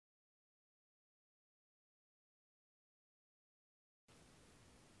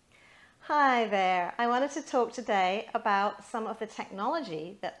Hi there. I wanted to talk today about some of the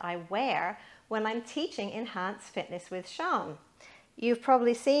technology that I wear when I'm teaching Enhanced Fitness with Sean. You've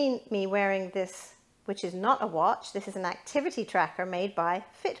probably seen me wearing this, which is not a watch. This is an activity tracker made by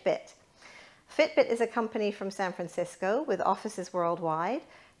FitBit. FitBit is a company from San Francisco with offices worldwide.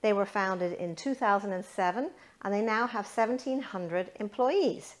 They were founded in 2007 and they now have 1,700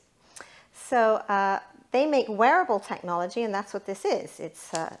 employees. So they make wearable technology, and that's what this is.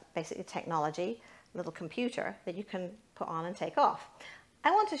 It's basically technology, a little computer that you can put on and take off.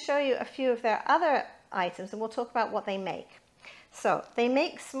 I want to show you a few of their other items, and we'll talk about what they make. So they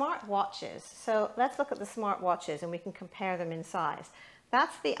make smart watches. So let's look at the smart watches, and we can compare them in size.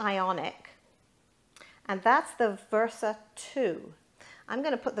 That's the Ionic, and that's the Versa 2. I'm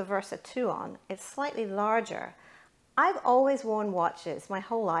going to put the Versa 2 on. It's slightly larger. I've always worn watches my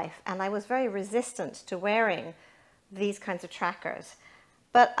whole life, and I was very resistant to wearing these kinds of trackers.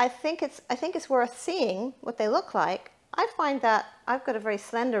 But I think it's worth seeing what they look like. I find that I've got a very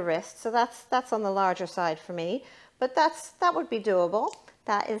slender wrist, so that's on the larger side for me. But that would be doable.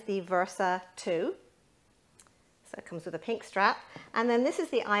 That is the Versa 2. So it comes with a pink strap. And then this is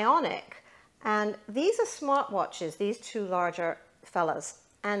the Ionic. And these are smartwatches, these two larger fellas.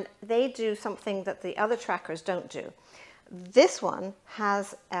 And they do something that the other trackers don't do. This one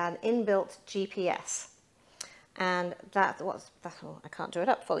has an inbuilt GPS. And oh, I can't do it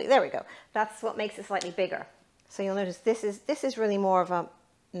up fully. There we go. That's what makes it slightly bigger. So you'll notice this is really more of a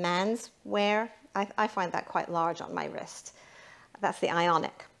man's wear. I find that quite large on my wrist. That's the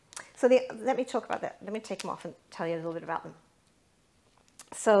Ionic. So let me talk about that. Let me take them off and tell you a little bit about them.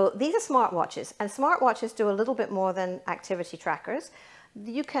 So these are smartwatches, and smartwatches do a little bit more than activity trackers.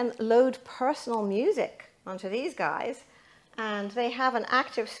 You can load personal music onto these guys, and they have an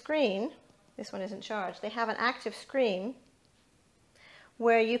active screen. This one isn't charged. They have an active screen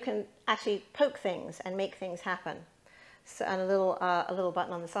where you can actually poke things and make things happen. So, and a little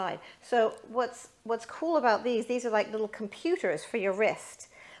button on the side. So what's cool about these are like little computers for your wrist.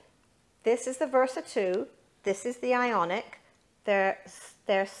 This is the Versa 2. This is the Ionic. They're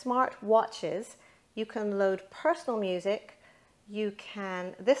smart watches. You can load personal music.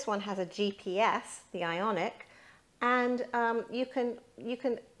 This one has a GPS, the Ionic, and you can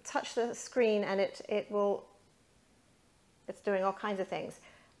touch the screen and it's doing all kinds of things.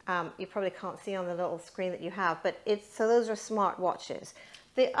 You probably can't see on the little screen that you have, but so those are smart watches.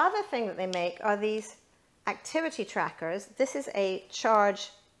 The other thing that they make are these activity trackers. This is a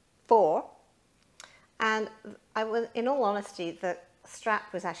Charge 4, and in all honesty, the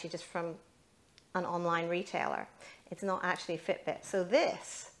strap was actually just from an online retailer. It's not actually Fitbit. So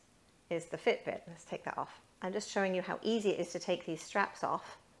this is the Fitbit. Let's take that off. I'm just showing you how easy it is to take these straps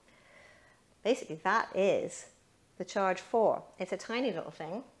off. Basically, that is the Charge 4. It's a tiny little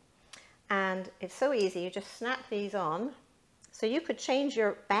thing, and it's so easy. You just snap these on. So you could change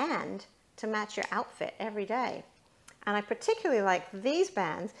your band to match your outfit every day. And I particularly like these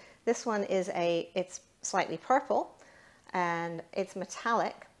bands. This one it's slightly purple, and it's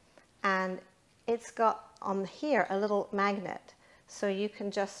metallic, and it's got on here a little magnet, so you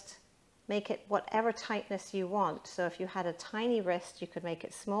can just make it whatever tightness you want. So if you had a tiny wrist, you could make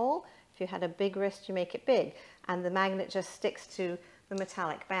it small. If you had a big wrist, you make it big, and the magnet just sticks to the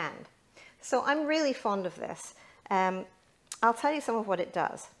metallic band. So I'm really fond of this. I'll tell you some of what it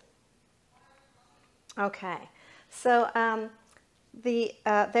does. Okay, so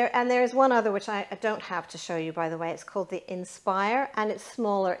there's one other which I don't have to show you, by the way. It's called the Inspire, and it's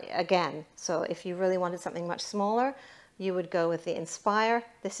smaller again. So if you really wanted something much smaller, you would go with the Inspire.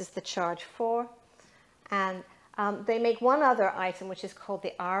 This is the Charge 4. And they make one other item which is called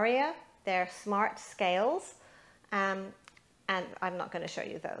the Aria. They're smart scales. And I'm not going to show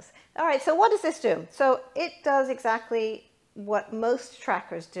you those. All right, so what does this do? So it does exactly what most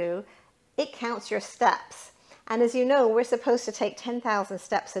trackers do. It counts your steps. And as you know, we're supposed to take 10,000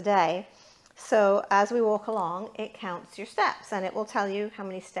 steps a day. So as we walk along, it counts your steps, and it will tell you how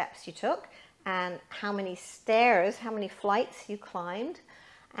many steps you took and how many stairs, how many flights you climbed.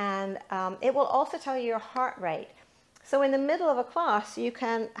 And it will also tell you your heart rate. So in the middle of a class, you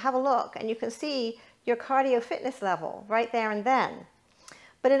can have a look and you can see your cardio fitness level right there and then.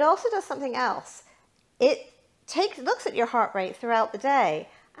 But it also does something else. It looks at your heart rate throughout the day,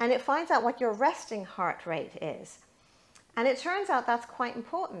 and it finds out what your resting heart rate is. And it turns out that's quite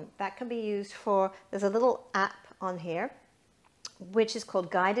important. That can be used there's a little app on here, which is called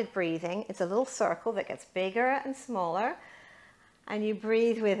guided breathing. It's a little circle that gets bigger and smaller, and you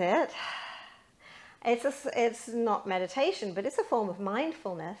breathe with it. It's not meditation, but it's a form of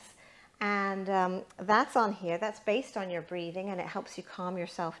mindfulness. And that's on here. That's based on your breathing, and it helps you calm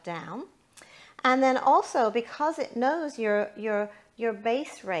yourself down. And then also, because it knows your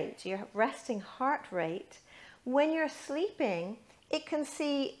base rate, your resting heart rate, when you're sleeping, it can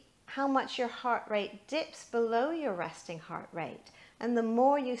see how much your heart rate dips below your resting heart rate. And the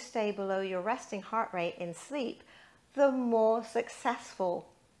more you stay below your resting heart rate in sleep, the more successful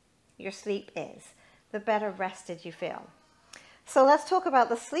your sleep is, the better rested you feel. So let's talk about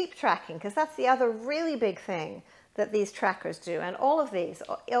the sleep tracking, because that's the other really big thing that these trackers do. And all of these,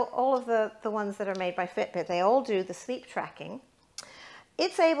 all of the ones that are made by Fitbit, they all do the sleep tracking.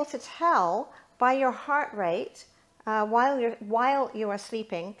 It's able to tell by your heart rate while you are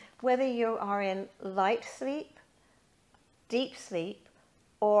sleeping whether you are in light sleep, deep sleep,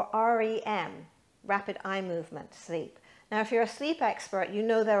 or REM, rapid eye movement sleep. Now, if you're a sleep expert, you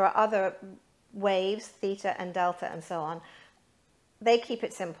know there are other waves, theta and delta and so on. They keep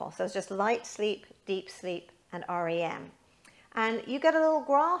it simple. So it's just light sleep, deep sleep, and REM. And you get a little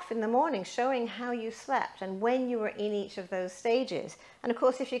graph in the morning showing how you slept and when you were in each of those stages. And of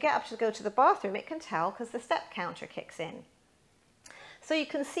course, if you get up to go to the bathroom, it can tell because the step counter kicks in. So you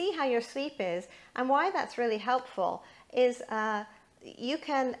can see how your sleep is, and why that's really helpful is you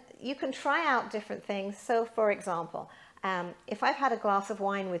can try out different things. So for example, if I've had a glass of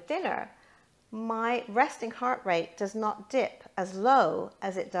wine with dinner, my resting heart rate does not dip as low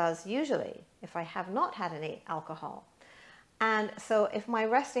as it does usually if I have not had any alcohol. And so if my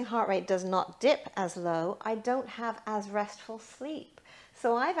resting heart rate does not dip as low, I don't have as restful sleep.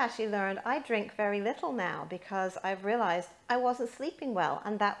 So I've actually learned I drink very little now because I've realized I wasn't sleeping well,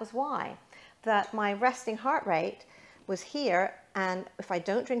 and that was why. That my resting heart rate was here, and if I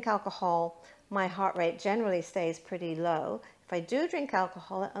don't drink alcohol, my heart rate generally stays pretty low. If I do drink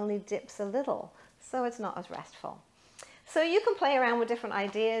alcohol, it only dips a little, so it's not as restful. So you can play around with different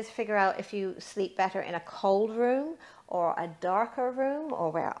ideas, figure out if you sleep better in a cold room or a darker room,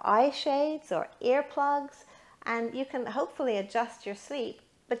 or wear eye shades or earplugs, and you can hopefully adjust your sleep,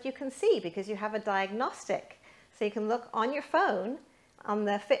 but you can see because you have a diagnostic. So you can look on your phone on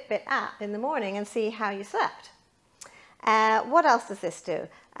the Fitbit app in the morning and see how you slept. What else does this do?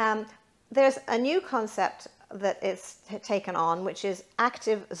 There's a new concept that it's taken on, which is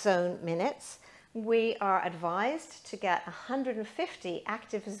active zone minutes. We are advised to get 150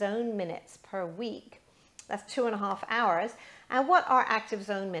 active zone minutes per week. That's 2.5 hours. And what are active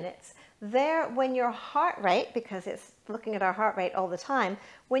zone minutes? They're when your heart rate, because it's looking at our heart rate all the time,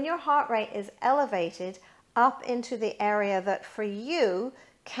 when your heart rate is elevated up into the area that for you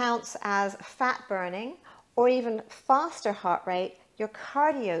counts as fat burning, or even faster heart rate, your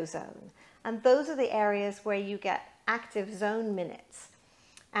cardio zone. And those are the areas where you get active zone minutes.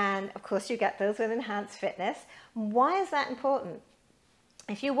 And of course you get those with Enhanced Fitness. Why is that important?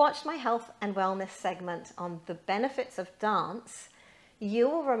 If you watched my health and wellness segment on the benefits of dance, you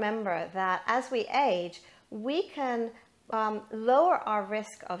will remember that as we age, we can lower our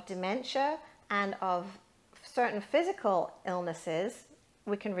risk of dementia and of certain physical illnesses.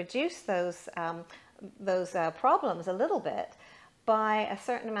 We can reduce those problems a little bit by a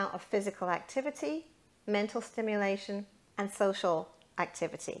certain amount of physical activity, mental stimulation, and social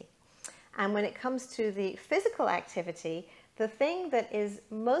activity. And when it comes to the physical activity, the thing that is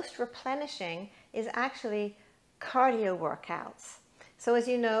most replenishing is actually cardio workouts. So as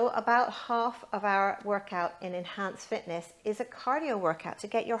you know, about half of our workout in Enhanced Fitness is a cardio workout to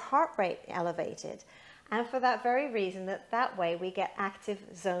get your heart rate elevated. And for that very reason, that way we get active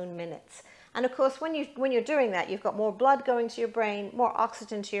zone minutes. And of course, when you're doing that, you've got more blood going to your brain, more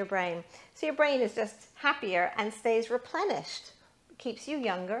oxygen to your brain. So your brain is just happier and stays replenished. Keeps you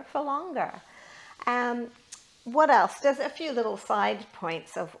younger for longer. What else? There's a few little side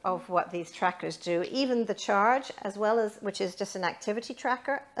points of what these trackers do. Even the Charge, as well as, which is just an activity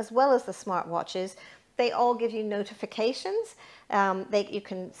tracker, as well as the smartwatches, they all give you notifications. You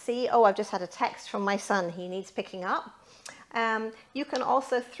can see, oh, I've just had a text from my son, he needs picking up. You can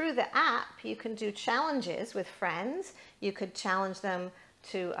also, through the app, you can do challenges with friends. You could challenge them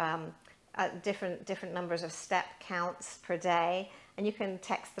to different numbers of step counts per day, and you can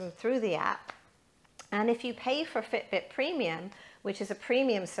text them through the app. And if you pay for Fitbit Premium, which is a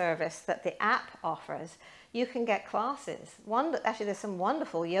premium service that the app offers, you can get classes. Actually, there's some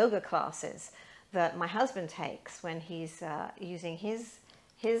wonderful yoga classes that my husband takes when he's using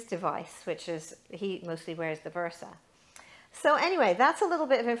his device, which is, he mostly wears the Versa. So anyway, that's a little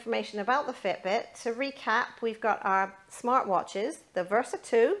bit of information about the Fitbit. To recap, we've got our smartwatches, the Versa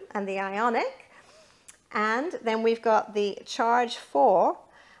 2 and the Ionic, and then we've got the Charge 4,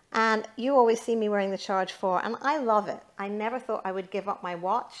 and you always see me wearing the Charge 4, and I love it. I never thought I would give up my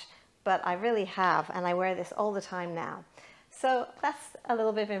watch, but I really have, and I wear this all the time now. So that's a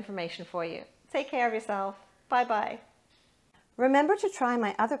little bit of information for you. Take care of yourself. Bye-bye. Remember to try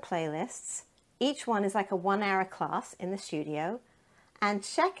my other playlists. Each one is like a 1-hour class in the studio. And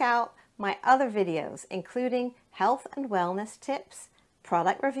check out my other videos, including health and wellness tips,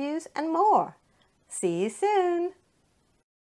 product reviews, and more. See you soon.